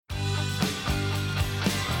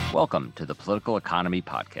Welcome to the Political Economy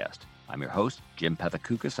Podcast. I'm your host, Jim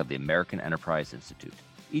Pethokoukis of the American Enterprise Institute.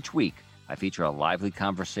 Each week, I feature a lively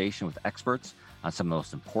conversation with experts on some of the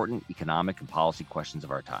most important economic and policy questions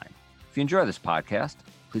of our time. If you enjoy this podcast,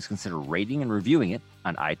 please consider rating and reviewing it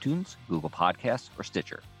on iTunes, Google Podcasts, or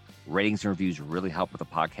Stitcher. Ratings and reviews really help with the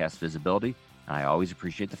podcast visibility, and I always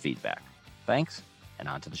appreciate the feedback. Thanks, and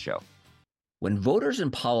on to the show. When voters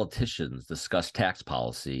and politicians discuss tax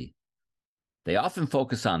policy, they often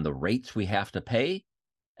focus on the rates we have to pay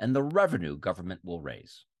and the revenue government will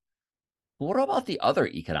raise. But what about the other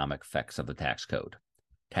economic effects of the tax code?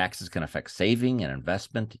 Taxes can affect saving and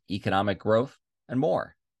investment, economic growth, and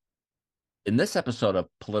more. In this episode of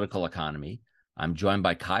Political Economy, I'm joined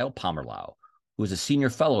by Kyle Pomerleau, who is a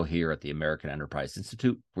senior fellow here at the American Enterprise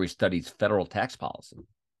Institute, where he studies federal tax policy.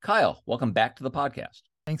 Kyle, welcome back to the podcast.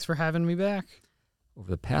 Thanks for having me back.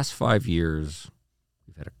 Over the past 5 years,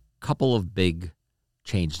 we've had a couple of big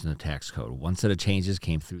changes in the tax code. One set of changes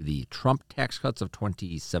came through the Trump tax cuts of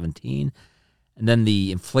 2017, and then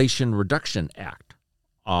the Inflation Reduction Act,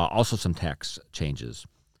 also some tax changes.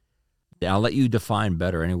 I'll let you define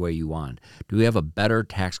better any way you want. Do we have a better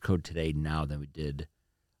tax code today now than we did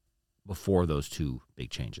before those two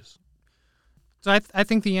big changes? So I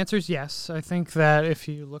think the answer is yes. I think that if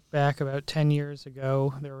you look back about 10 years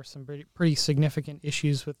ago, there were some pretty significant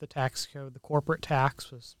issues with the tax code. The corporate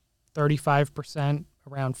tax was 35%,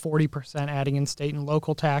 around 40% adding in state and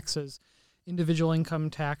local taxes. Individual income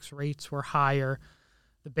tax rates were higher.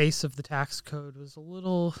 The base of the tax code was a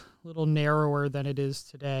little narrower than it is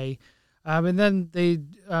today. And then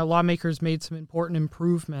lawmakers made some important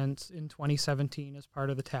improvements in 2017 as part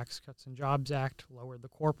of the Tax Cuts and Jobs Act, lowered the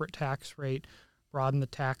corporate tax rate, broadened the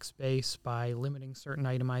tax base by limiting certain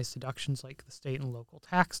itemized deductions like the state and local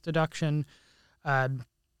tax deduction.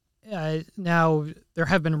 Now, there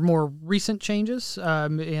have been more recent changes,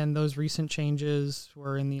 and those recent changes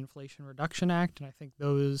were in the Inflation Reduction Act, and I think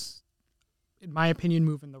those, in my opinion,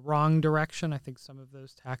 move in the wrong direction. I think some of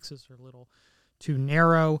those taxes are a little too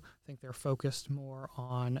narrow. I think they're focused more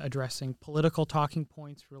on addressing political talking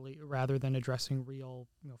points, really, rather than addressing real,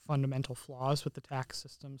 fundamental flaws with the tax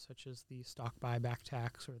system, such as the stock buyback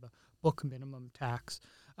tax or the book minimum tax.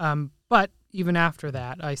 But even after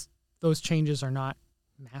that, those changes are not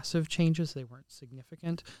massive changes. They weren't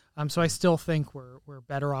significant. So I still think we're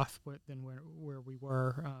better off than where we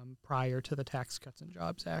were prior to the Tax Cuts and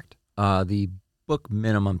Jobs Act. The book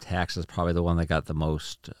minimum tax is probably the one that got the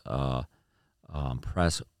most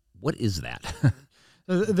press. What is that?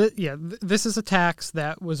 This is a tax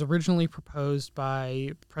that was originally proposed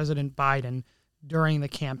by President Biden during the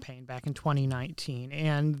campaign back in 2019.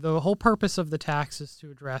 And the whole purpose of the tax is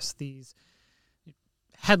to address these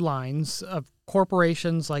headlines of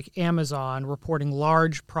corporations like Amazon reporting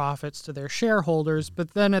large profits to their shareholders,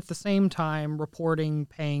 but then at the same time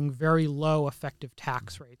paying very low effective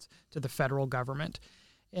tax rates to the federal government.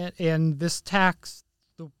 And this tax,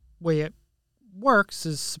 the way it works,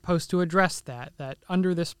 is supposed to address that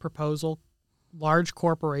under this proposal, large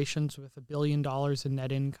corporations with $1 billion in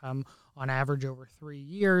net income on average over 3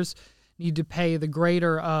 years need to pay the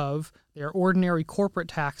greater of their ordinary corporate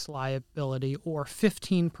tax liability or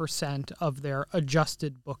 15% of their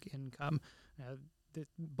adjusted book income. The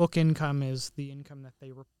book income is the income that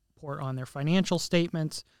they report on their financial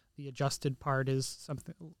statements. The adjusted part is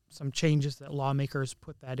some changes that lawmakers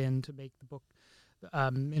put that in to make the book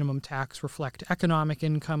minimum tax reflect economic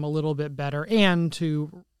income a little bit better and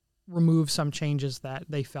to remove some changes that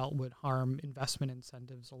they felt would harm investment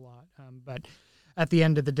incentives a lot. But at the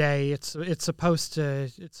end of the day, it's supposed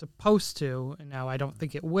to, and now I don't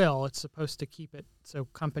think it will, it's supposed to keep it so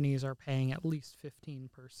companies are paying at least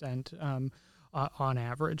 15% on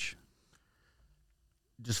average.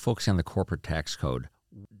 Just focusing on the corporate tax code,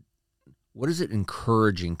 what is it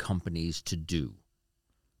encouraging companies to do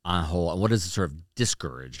on whole, and what does it sort of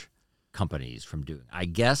discourage companies from doing? I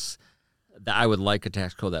guess that I would like a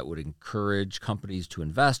tax code that would encourage companies to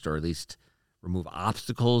invest, or at least remove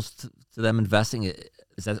obstacles to them investing.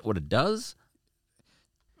 Is that what it does?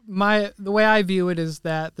 The way I view it is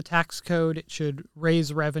that the tax code, it should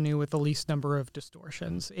raise revenue with the least number of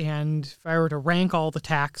distortions. And if I were to rank all the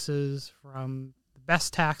taxes from the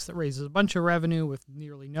best tax that raises a bunch of revenue with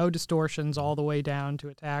nearly no distortions all the way down to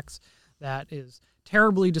a tax that is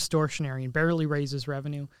terribly distortionary and barely raises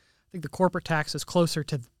revenue, I think the corporate tax is closer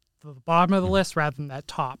to the bottom of the list rather than that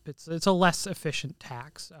top. It's a less efficient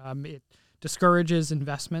tax. It discourages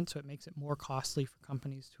investment, so it makes it more costly for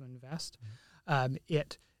companies to invest.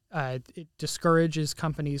 It It discourages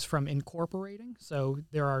companies from incorporating. So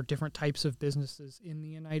there are different types of businesses in the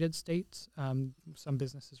United States. Some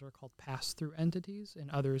businesses are called pass-through entities,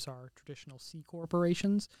 and others are traditional C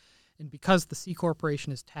corporations. And because the C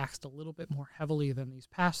corporation is taxed a little bit more heavily than these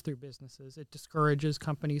pass-through businesses, it discourages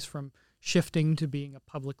companies from shifting to being a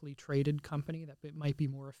publicly traded company that might be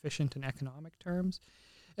more efficient in economic terms.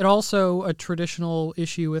 It also, a traditional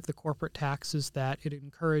issue with the corporate tax is that it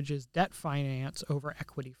encourages debt finance over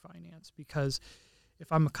equity finance, because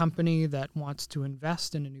if I'm a company that wants to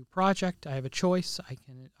invest in a new project, I have a choice. I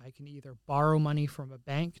can either borrow money from a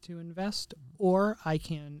bank to invest, or I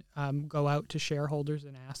can go out to shareholders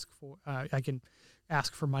and I can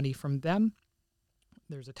ask for money from them.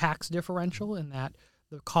 There's a tax differential in that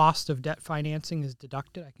the cost of debt financing is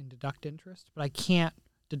deducted. I can deduct interest, but I can't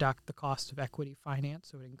deduct the cost of equity finance.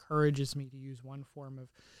 So it encourages me to use one form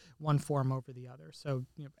over the other. So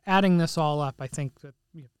adding this all up, I think that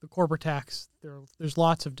the corporate tax, there's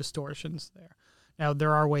lots of distortions there. Now,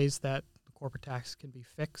 there are ways that the corporate tax can be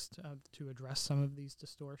fixed to address some of these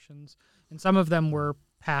distortions, and some of them were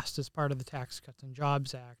passed as part of the Tax Cuts and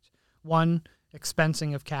Jobs Act. One,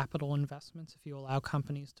 expensing of capital investments. If you allow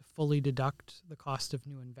companies to fully deduct the cost of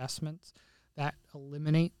new investments, that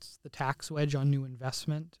eliminates the tax wedge on new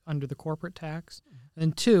investment under the corporate tax. And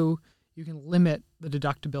then two, you can limit the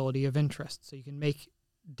deductibility of interest. So you can make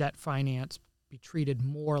debt finance be treated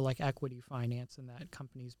more like equity finance, and that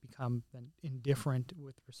companies become then indifferent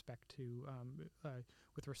with respect to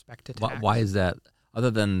tax. Why is that?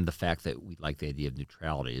 Other than the fact that we like the idea of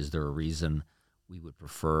neutrality, is there a reason we would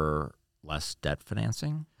prefer less debt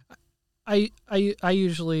financing? I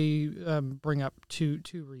usually bring up two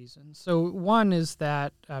reasons. So one is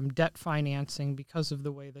that debt financing, because of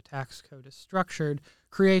the way the tax code is structured,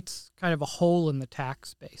 creates kind of a hole in the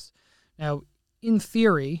tax base. Now, in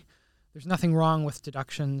theory, there's nothing wrong with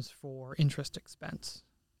deductions for interest expense.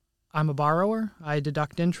 I'm a borrower. I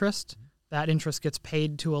deduct interest. That interest gets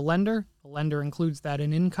paid to a lender. The lender includes that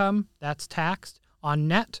in income. That's taxed. On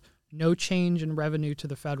net, no change in revenue to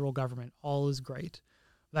the federal government. All is great.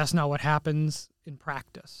 That's not what happens in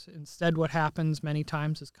practice. Instead, what happens many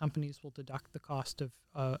times is companies will deduct the cost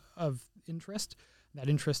of interest. That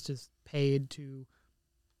interest is paid to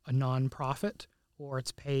a nonprofit, or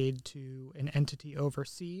it's paid to an entity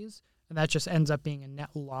overseas, and that just ends up being a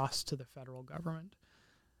net loss to the federal government.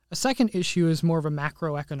 A second issue is more of a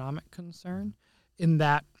macroeconomic concern, in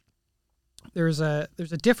that there's a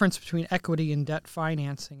difference between equity and debt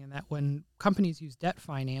financing, in that when companies use debt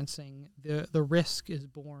financing, the risk is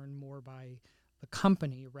borne more by the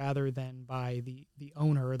company rather than by the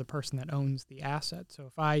owner or the person that owns the asset. So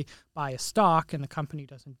if I buy a stock and the company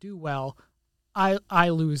doesn't do well, I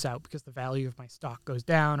lose out because the value of my stock goes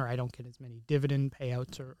down, or I don't get as many dividend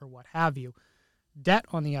payouts or what have you. Debt,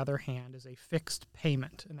 on the other hand, is a fixed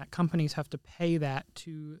payment, and that companies have to pay that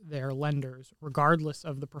to their lenders regardless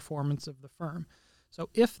of the performance of the firm. So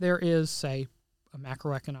if there is, say, a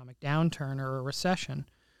macroeconomic downturn or a recession,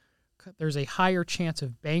 there's a higher chance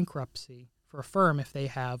of bankruptcy for a firm if they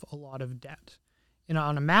have a lot of debt. And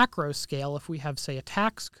on a macro scale, if we have, say, a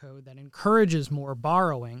tax code that encourages more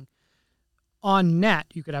borrowing, on net,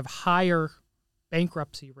 you could have higher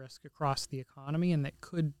bankruptcy risk across the economy, and that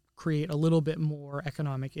could create a little bit more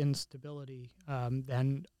economic instability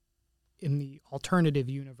than in the alternative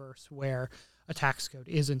universe where a tax code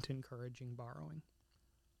isn't encouraging borrowing.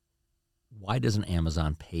 Why doesn't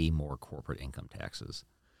Amazon pay more corporate income taxes?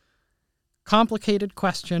 Complicated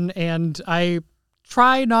question, and I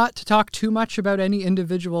try not to talk too much about any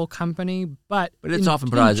individual company, but it's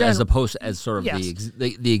often put out as opposed as sort of yes.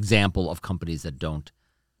 the example of companies that don't.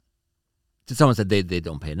 Someone said they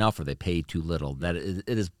don't pay enough or they pay too little. That it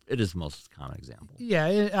is the most common example.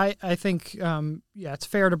 Yeah, I think it's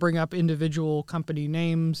fair to bring up individual company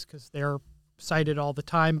names because they're cited all the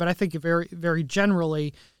time. But I think very very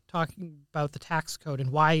generally, talking about the tax code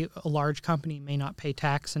and why a large company may not pay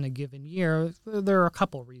tax in a given year, there are a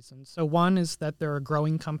couple reasons. So one is that they're a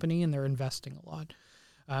growing company and they're investing a lot.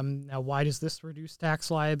 Now, why does this reduce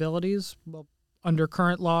tax liabilities? Well, under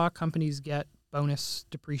current law, companies get bonus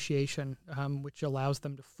depreciation, which allows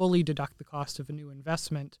them to fully deduct the cost of a new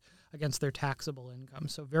investment against their taxable income.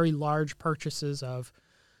 So very large purchases of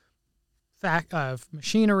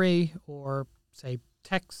machinery or, say,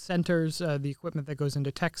 tech centers, the equipment that goes into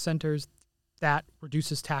tech centers, that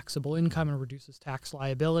reduces taxable income and reduces tax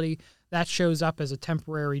liability. That shows up as a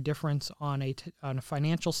temporary difference on a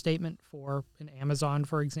financial statement for an Amazon,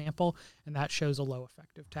 for example, and that shows a low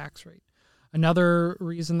effective tax rate. Another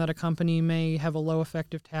reason that a company may have a low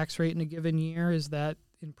effective tax rate in a given year is that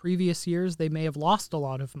in previous years they may have lost a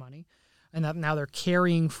lot of money. and that now they're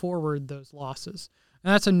carrying forward those losses.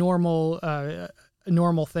 And that's a normal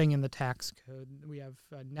thing in the tax code. We have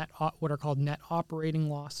what are called net operating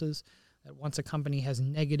losses, that once a company has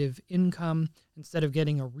negative income, instead of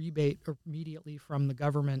getting a rebate immediately from the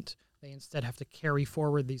government, they instead have to carry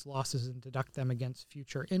forward these losses and deduct them against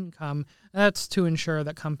future income. That's to ensure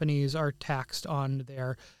that companies are taxed on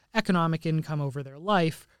their economic income over their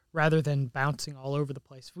life rather than bouncing all over the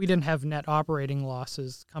place. If we didn't have net operating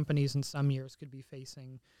losses, companies in some years could be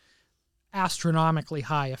facing astronomically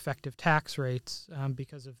high effective tax rates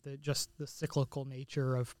because of the cyclical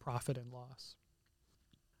nature of profit and loss.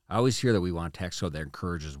 I always hear that we want a tax code that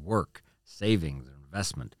encourages work, savings, and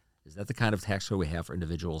investment. Is that the kind of tax code we have for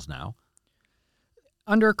individuals now?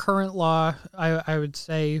 Under current law, I would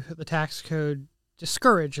say the tax code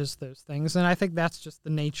discourages those things, and I think that's just the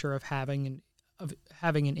nature of having an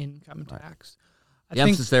income tax. Right. The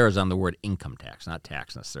emphasis there is on the word income tax, not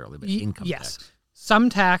tax necessarily, but income tax. Some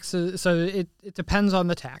taxes, so it depends on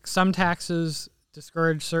the tax. Some taxes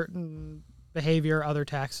discourage certain behavior, other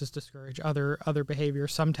taxes discourage other behavior.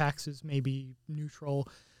 Some taxes may be neutral.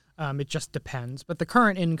 It just depends. But the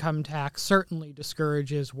current income tax certainly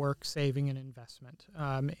discourages work, saving, and investment.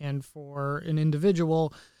 And for an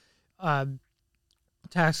individual,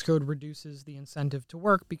 tax code reduces the incentive to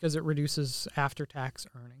work because it reduces after-tax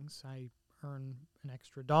earnings. I earn an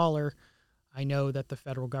extra $1. I know that the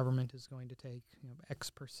federal government is going to take X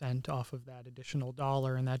percent off of that additional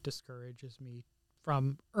 $1, and that discourages me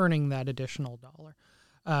from earning that additional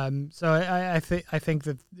 $1. So I think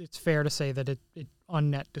that it's fair to say that it on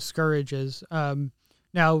net discourages.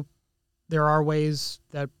 Now, there are ways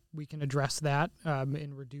that we can address that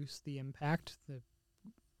and reduce the impact. The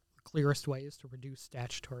clearest way is to reduce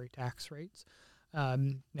statutory tax rates.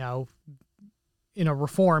 Now, in a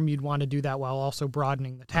reform, you'd want to do that while also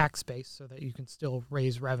broadening the tax base so that you can still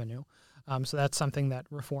raise revenue. So that's something that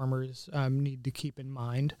reformers need to keep in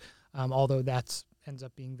mind, although that ends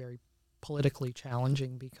up being very politically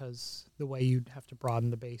challenging because the way you'd have to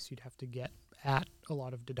broaden the base, you'd have to get at a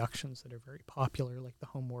lot of deductions that are very popular, like the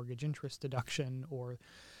home mortgage interest deduction or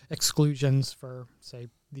exclusions for, say,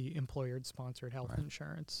 the employer-sponsored health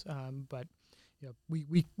insurance. But we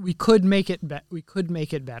could make it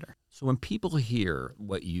better. So when people hear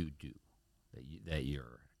what you do, that you're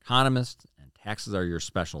an economist and taxes are your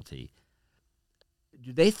specialty,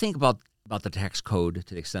 do they think about the tax code,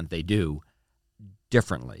 to the extent they do,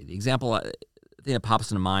 differently? The example thing that pops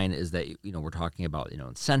into mind is that we're talking about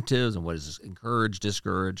incentives and what is encouraged,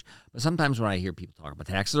 discouraged. But sometimes when I hear people talk about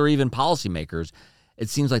taxes or even policymakers, it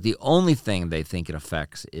seems like the only thing they think it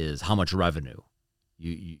affects is how much revenue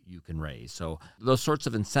you can raise. So those sorts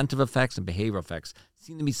of incentive effects and behavioral effects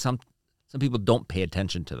seem to be some people don't pay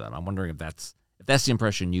attention to them. I'm wondering if that's the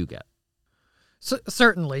impression you get. So,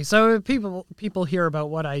 certainly. So people hear about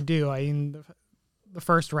what I do. I mean, the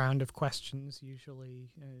first round of questions usually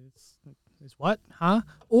is what, huh?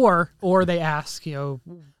 Or they ask,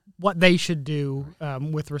 what they should do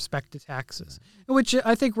with respect to taxes, which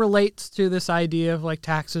I think relates to this idea of like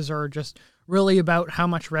taxes are just really about how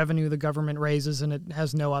much revenue the government raises and it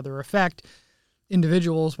has no other effect.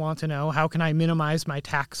 Individuals want to know, how can I minimize my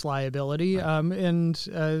tax liability? And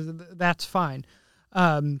that's fine.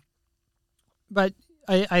 But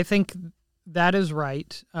I think that is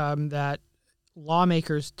right, that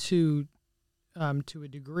lawmakers to a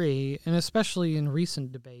degree, and especially in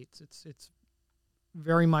recent debates, it's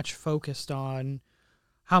very much focused on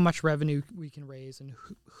how much revenue we can raise and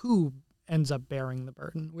who ends up bearing the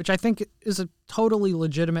burden, which I think is a totally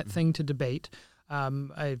legitimate thing to debate.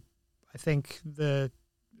 I think the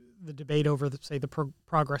debate over the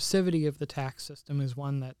progressivity of the tax system is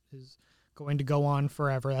one that is going to go on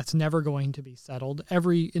forever. That's never going to be settled.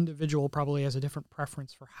 Every individual probably has a different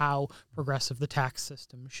preference for how progressive the tax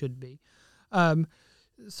system should be. That's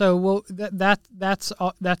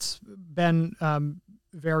been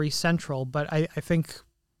very central. But I think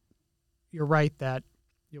you're right that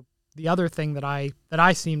the other thing that I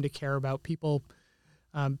seem to care about, people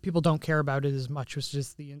don't care about it as much, was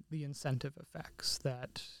just the incentive effects,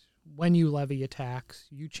 that when you levy a tax,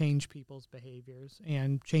 you change people's behaviors,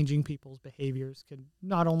 and changing people's behaviors can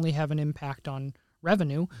not only have an impact on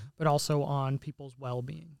revenue, but also on people's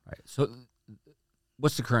well-being. Right. So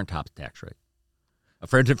what's the current top tax rate?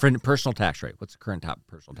 For personal tax rate, what's the current top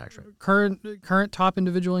personal tax rate? Current top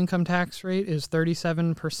individual income tax rate is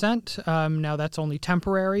 37%. Now, that's only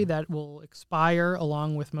temporary. That will expire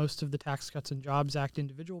along with most of the Tax Cuts and Jobs Act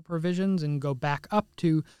individual provisions and go back up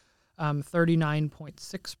to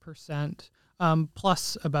 39.6%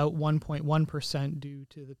 plus about 1.1% due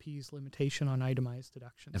to the P's limitation on itemized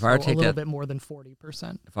deductions. If I were to take a little that, bit more than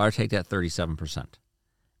 40%. If I were to take that 37%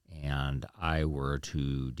 and I were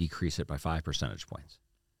to decrease it by 5 percentage points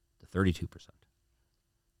to 32%,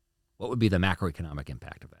 what would be the macroeconomic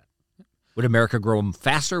impact of that? Would America grow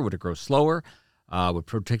faster? Would it grow slower? Would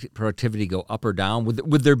productivity go up or down?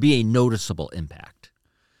 Would there be a noticeable impact?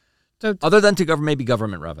 So, other than to maybe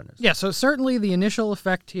government revenues? Yeah, so certainly the initial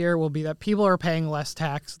effect here will be that people are paying less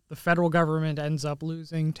tax. The federal government ends up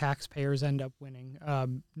losing. Taxpayers end up winning.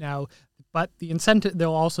 But the incentive,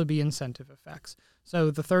 there'll also be incentive effects. So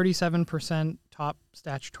the 37% top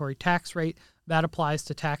statutory tax rate, that applies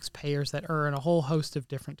to taxpayers that earn a whole host of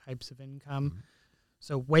different types of income. Mm-hmm.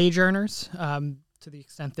 So wage earners, to the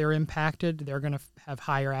extent they're impacted, they're going to have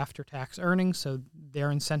higher after-tax earnings, so their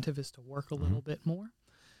incentive is to work a little bit more.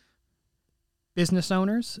 Business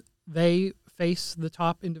owners, they face the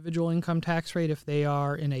top individual income tax rate if they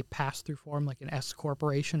are in a pass-through form like an S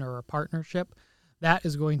corporation or a partnership. That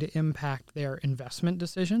is going to impact their investment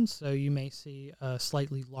decisions. So you may see a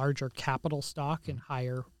slightly larger capital stock and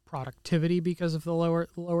higher productivity because of the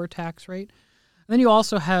lower tax rate. And then you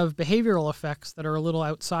also have behavioral effects that are a little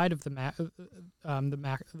outside of the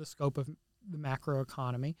scope of the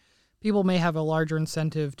macroeconomy. People may have a larger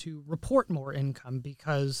incentive to report more income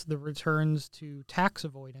because the returns to tax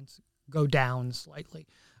avoidance go down slightly.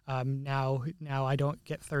 Now I don't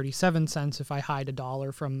get 37 cents if I hide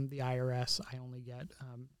 $1 from the IRS. I only get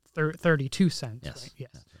 32 cents. Yes, right? Yes.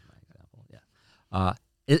 That's my example. Yeah.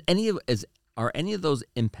 Are any of those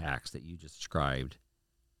impacts that you just described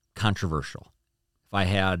controversial? If I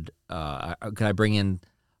had, could I bring in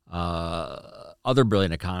other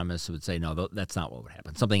brilliant economists who would say, no, that's not what would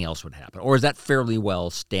happen. Something else would happen. Or is that fairly well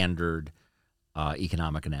standard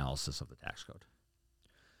economic analysis of the tax code?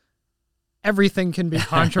 Everything can be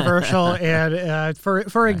controversial. And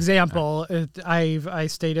for example, I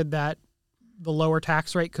stated that the lower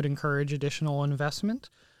tax rate could encourage additional investment.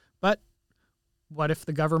 But what if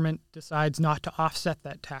the government decides not to offset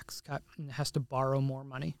that tax cut and has to borrow more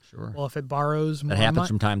money? Sure. Well, if it borrows more money... That happens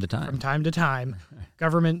from time to time. From time to time.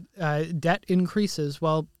 Government debt increases.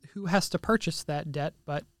 Well, who has to purchase that debt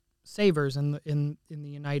but savers in the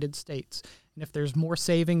United States? And if there's more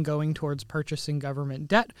saving going towards purchasing government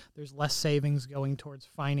debt, there's less savings going towards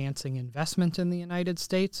financing investment in the United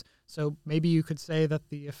States. So maybe you could say that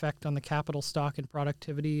the effect on the capital stock and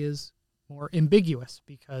productivity is more ambiguous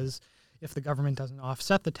because if the government doesn't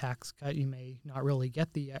offset the tax cut, you may not really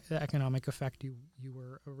get the economic effect you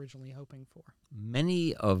were originally hoping for.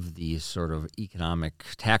 Many of these sort of economic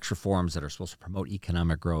tax reforms that are supposed to promote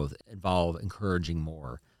economic growth involve encouraging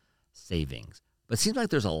more savings. But it seems like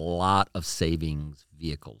there's a lot of savings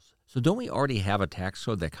vehicles. So don't we already have a tax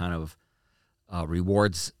code that kind of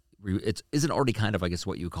rewards? Isn't already kind of, I guess,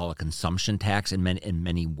 what you would call a consumption tax in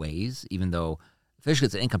many ways, even though officially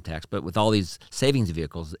it's an income tax, but with all these savings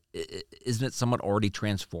vehicles, isn't it somewhat already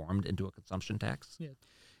transformed into a consumption tax?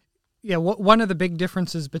 Yeah. One of the big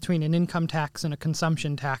differences between an income tax and a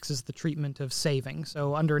consumption tax is the treatment of saving.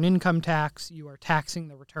 So under an income tax, you are taxing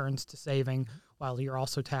the returns to saving while you're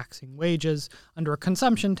also taxing wages. Under a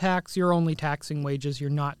consumption tax, you're only taxing wages. You're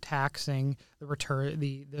not taxing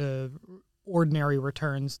the ordinary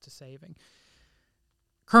returns to saving.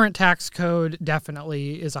 Current tax code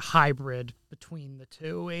definitely is a hybrid between the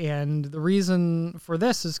two. And the reason for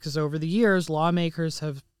this is because over the years, lawmakers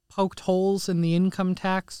have poked holes in the income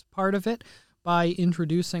tax part of it by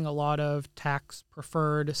introducing a lot of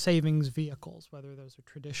tax-preferred savings vehicles, whether those are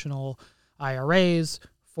traditional IRAs,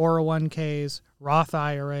 401ks, Roth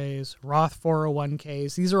IRAs, Roth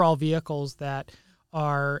 401ks. These are all vehicles that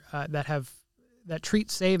are that treat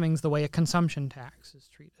savings the way a consumption tax is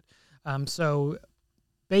treated. So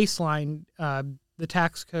baseline, the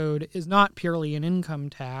tax code is not purely an income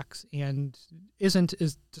tax and isn't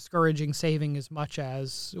as discouraging saving as much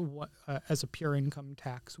as a pure income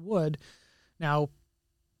tax would. Now,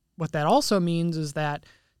 what that also means is that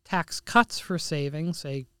tax cuts for saving,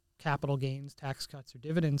 say capital gains tax cuts or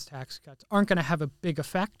dividends tax cuts, aren't going to have a big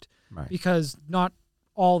effect because not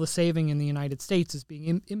all the saving in the United States is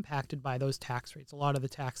being impacted by those tax rates. A lot of the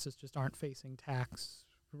taxes just aren't facing tax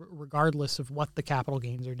regardless of what the capital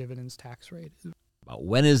gains or dividends tax rate is.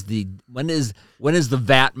 When is the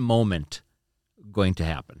VAT moment going to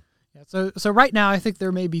happen? Yeah, so right now I think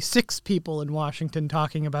there may be 6 people in Washington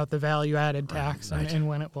talking about the value-added tax and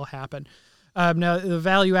when it will happen. Now, the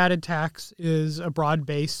value-added tax is a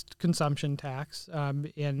broad-based consumption tax,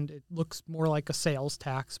 and it looks more like a sales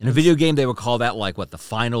tax. In a video game, they would call that like what, the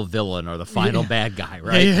final villain or the final bad guy,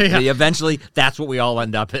 right? Yeah. Eventually, that's what we all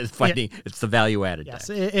end up fighting. Yeah. It's the value-added tax.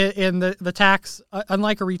 Yes, and the tax,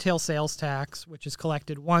 unlike a retail sales tax, which is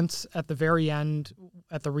collected once at the very end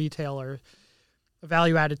at the retailer, a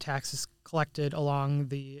value-added tax is collected along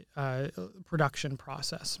the production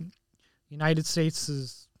process. The United States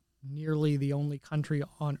is nearly the only country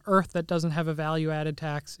on earth that doesn't have a value-added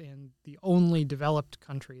tax, and the only developed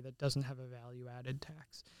country that doesn't have a value-added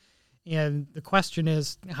tax. And the question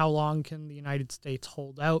is, how long can the United States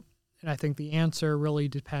hold out? And I think the answer really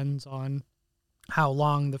depends on how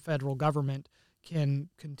long the federal government can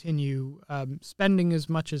continue spending as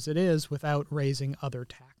much as it is without raising other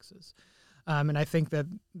taxes. And I think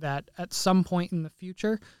that at some point in the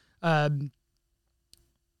future,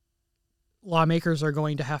 lawmakers are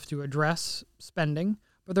going to have to address spending,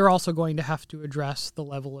 but they're also going to have to address the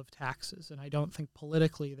level of taxes. And I don't think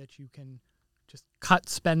politically that you can just cut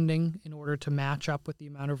spending in order to match up with the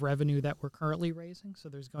amount of revenue that we're currently raising. So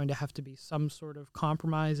there's going to have to be some sort of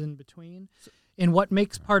compromise in between. And what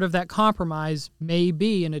makes part of that compromise may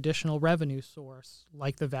be an additional revenue source,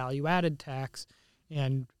 like the value-added tax,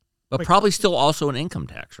 but probably still also an income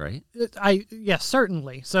tax, right? Yes,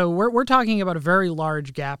 certainly. So we're talking about a very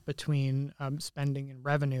large gap between spending and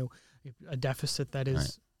revenue, a deficit that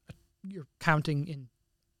is you're counting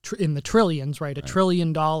in the trillions, right? $1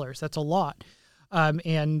 trillion. That's a lot,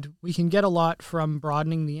 and we can get a lot from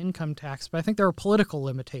broadening the income tax. But I think there are political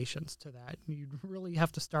limitations to that. You really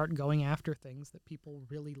have to start going after things that people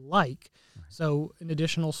really like. Right. So an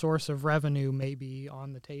additional source of revenue may be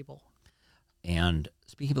on the table. And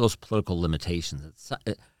speaking of those political limitations,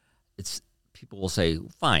 it's people will say,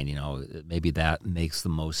 fine, maybe that makes the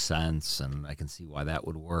most sense, and I can see why that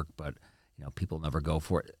would work, but people never go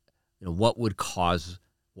for it. What would cause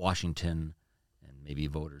Washington and maybe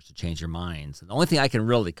voters to change their minds? And the only thing I can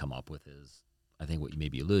really come up with is, I think what you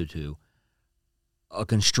maybe alluded to, a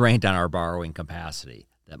constraint on our borrowing capacity,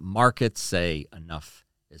 that markets say enough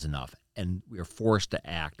is enough. And we are forced to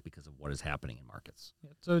act because of what is happening in markets.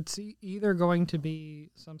 Yeah, so it's either going to be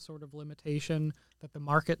some sort of limitation that the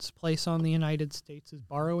markets place on the United States'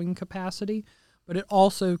 borrowing capacity, but it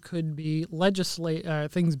also could be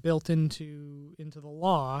things built into the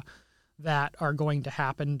law that are going to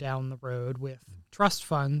happen down the road with trust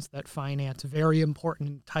funds that finance very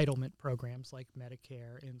important entitlement programs like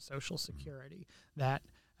Medicare and Social Security, that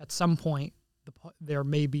at some point there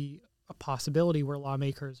may be a possibility where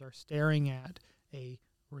lawmakers are staring at a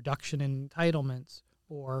reduction in entitlements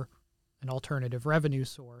or an alternative revenue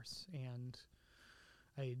source, and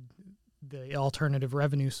the alternative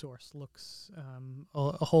revenue source looks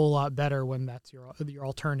a whole lot better when that's your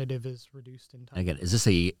alternative is reduced entitlement. Again, is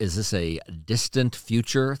this a distant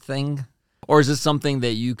future thing, or is this something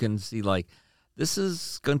that you can see like this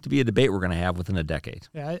is going to be a debate we're going to have within a decade?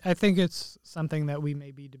 Yeah, I think it's something that we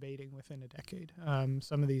may be debating within a decade.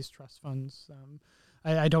 Some of these trust funds,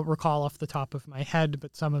 I don't recall off the top of my head,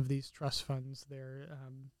 but some of these trust funds, their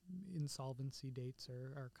insolvency dates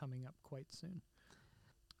are coming up quite soon.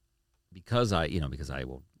 Because I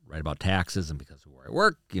will write about taxes, and because of where I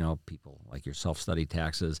work, people like yourself study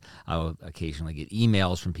taxes. I will occasionally get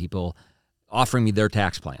emails from people offering me their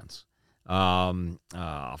tax plans.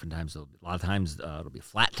 Oftentimes, a lot of times, it'll be a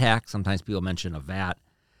flat tax. Sometimes people mention a VAT.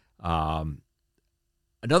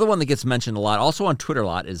 Another one that gets mentioned a lot, also on Twitter a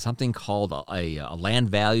lot, is something called a land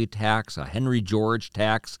value tax, a Henry George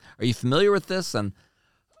tax. Are you familiar with this? And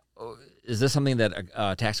is this something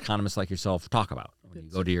that tax economists like yourself talk about when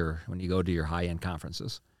you go to your high-end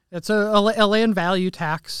conferences? It's a land value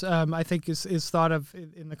tax. I think is thought of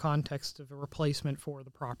in the context of a replacement for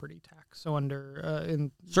the property tax. So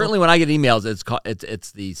certainly when I get emails,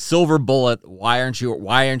 it's the silver bullet. Why aren't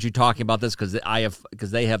you talking about this? Because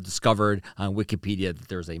they have discovered on Wikipedia that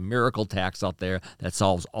there's a miracle tax out there that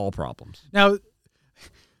solves all problems. Now,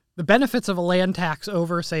 the benefits of a land tax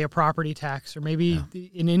over, say, a property tax or maybe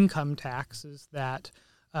an income tax is that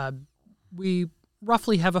we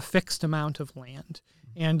roughly have a fixed amount of land,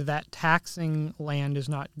 and that taxing land is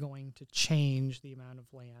not going to change the amount of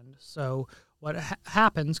land. So what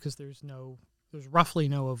happens, because there's roughly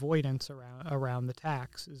no avoidance around the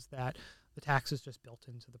tax, is that the tax is just built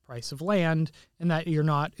into the price of land, and that you're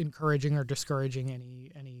not encouraging or discouraging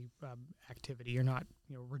any activity. You're not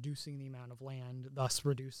reducing the amount of land, thus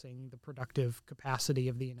reducing the productive capacity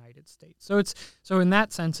of the United States. So in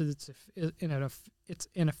that sense, it's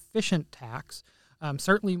an efficient tax.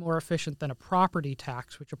 Certainly more efficient than a property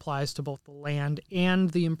tax, which applies to both the land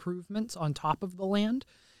and the improvements on top of the land.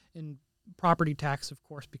 property tax, of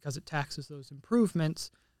course, because it taxes those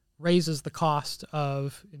improvements, raises the cost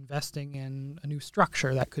of investing in a new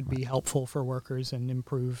structure that could be helpful for workers and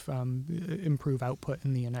improve output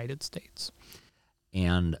in the United States.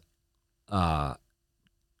 And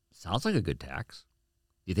sounds like a good tax.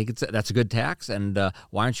 Do you think that's a good tax? And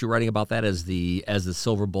why aren't you writing about that as the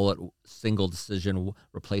silver bullet single decision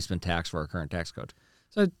replacement tax for our current tax code?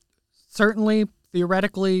 So certainly,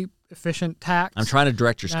 theoretically, efficient tax. I'm trying to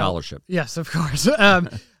direct your scholarship. Yes, of course.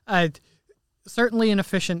 Certainly an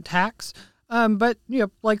efficient tax. But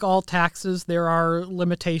like all taxes, there are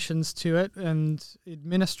limitations to it, and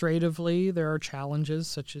administratively, there are challenges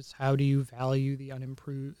such as how do you value the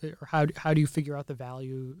unimproved, or how do you figure out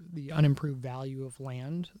the unimproved value of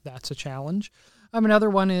land? That's a challenge. Another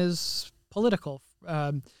one is political.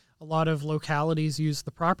 A lot of localities use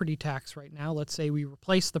the property tax right now. Let's say we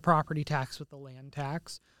replace the property tax with the land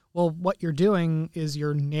tax. Well, what you're doing is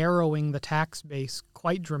you're narrowing the tax base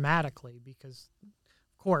quite dramatically because,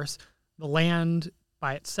 of course, the land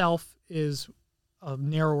by itself is a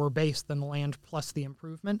narrower base than the land plus the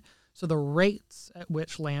improvement. So the rates at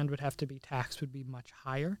which land would have to be taxed would be much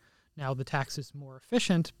higher. Now the tax is more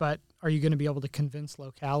efficient, but are you going to be able to convince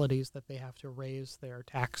localities that they have to raise their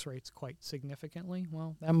tax rates quite significantly?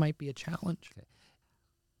 Well, that might be a challenge. Okay.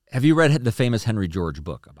 Have you read the famous Henry George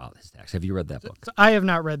book about his tax? Have you read that book? I have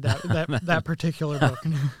not read that particular book.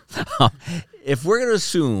 If we're going to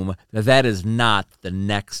assume that is not the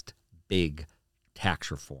next big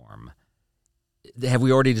tax reform, have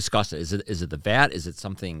we already discussed it? Is it the VAT? Is it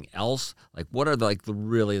something else? Like, what are the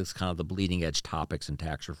kind of the bleeding edge topics in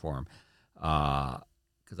tax reform?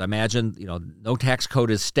 Because I imagine no tax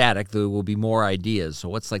code is static. There will be more ideas. So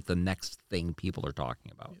what's like the next thing people are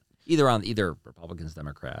talking about? Either Republicans,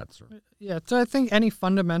 Democrats. Yeah, so I think any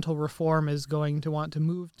fundamental reform is going to want to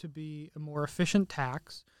move to be a more efficient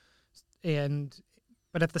tax,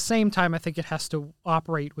 but at the same time, I think it has to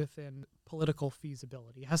operate within political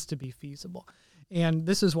feasibility. It has to be feasible, and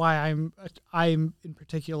this is why I'm in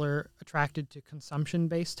particular attracted to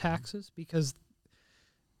consumption-based taxes, because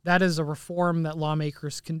that is a reform that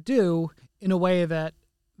lawmakers can do in a way that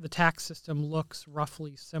the tax system looks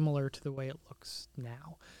roughly similar to the way it looks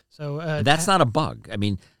now. So that's not a bug. I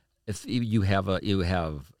mean, if you have a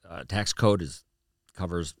tax code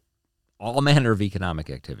covers all manner of economic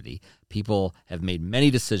activity. People have made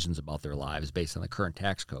many decisions about their lives based on the current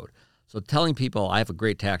tax code. So telling people I have a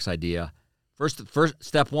great tax idea, first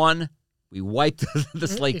step one, we wipe the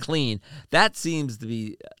slate clean. That seems to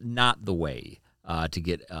be not the way to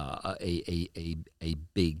get a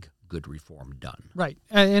big good reform done. Right.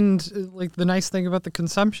 And like the nice thing about the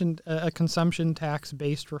consumption tax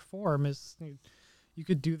based reform is you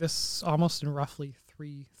could do this almost in roughly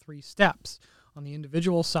three steps. On the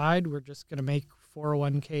individual side, we're just going to make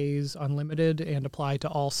 401ks unlimited and apply to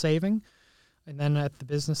all saving. And then at the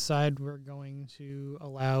business side, we're going to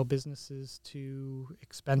allow businesses to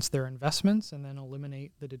expense their investments and then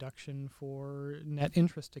eliminate the deduction for net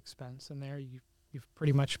interest expense. And there you've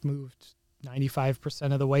pretty much moved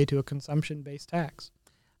 95% of the way to a consumption-based tax.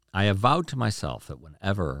 I have vowed to myself that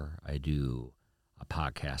whenever I do a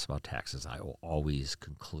podcast about taxes, I will always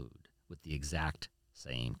conclude with the exact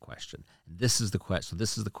same question. And this is the question. So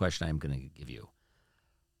this is the question I'm going to give you.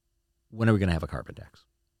 When are we going to have a carbon tax?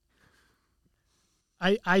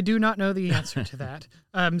 I do not know the answer to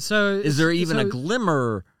that. So is there even a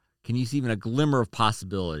glimmer? Can you see even a glimmer of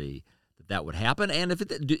possibility that would happen? And if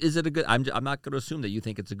is it a good? I'm not going to assume that you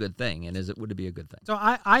think it's a good thing. And would it be a good thing? So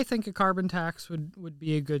I think a carbon tax would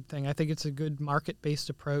be a good thing. I think it's a good market-based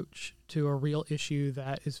approach to a real issue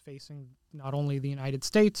that is facing not only the United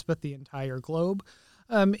States but the entire globe.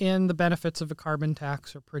 And the benefits of a carbon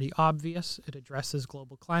tax are pretty obvious. It addresses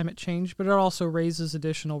global climate change, but it also raises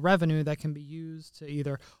additional revenue that can be used to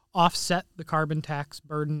either offset the carbon tax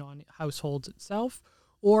burden on households itself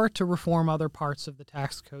or to reform other parts of the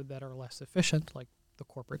tax code that are less efficient, like the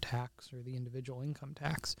corporate tax or the individual income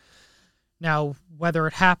tax. Now, whether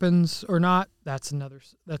it happens or not, that's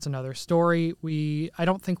another story. I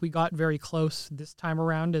don't think we got very close this time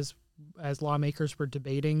around as lawmakers were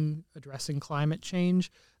debating addressing climate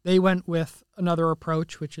change. They went with another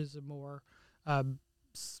approach, which is a more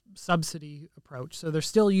subsidy approach. So they're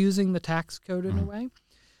still using the tax code in a way,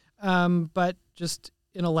 but just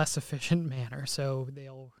in a less efficient manner. So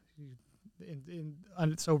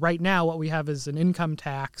so right now what we have is an income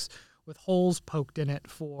tax with holes poked in it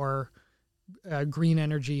for green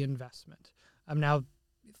energy investment. Now,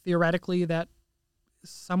 theoretically, that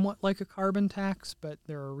somewhat like a carbon tax, but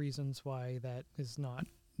there are reasons why that is not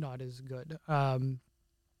as good.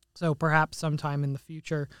 So perhaps sometime in the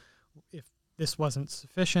future, if this wasn't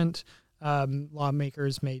sufficient,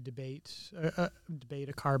 Lawmakers may debate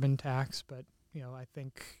a carbon tax, but I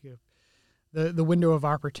think the window of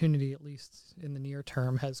opportunity, at least in the near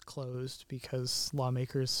term, has closed because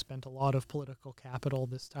lawmakers spent a lot of political capital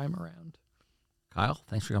this time around. Kyle,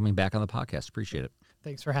 thanks for coming back on the podcast. Appreciate it.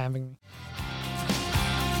 Thanks for having me.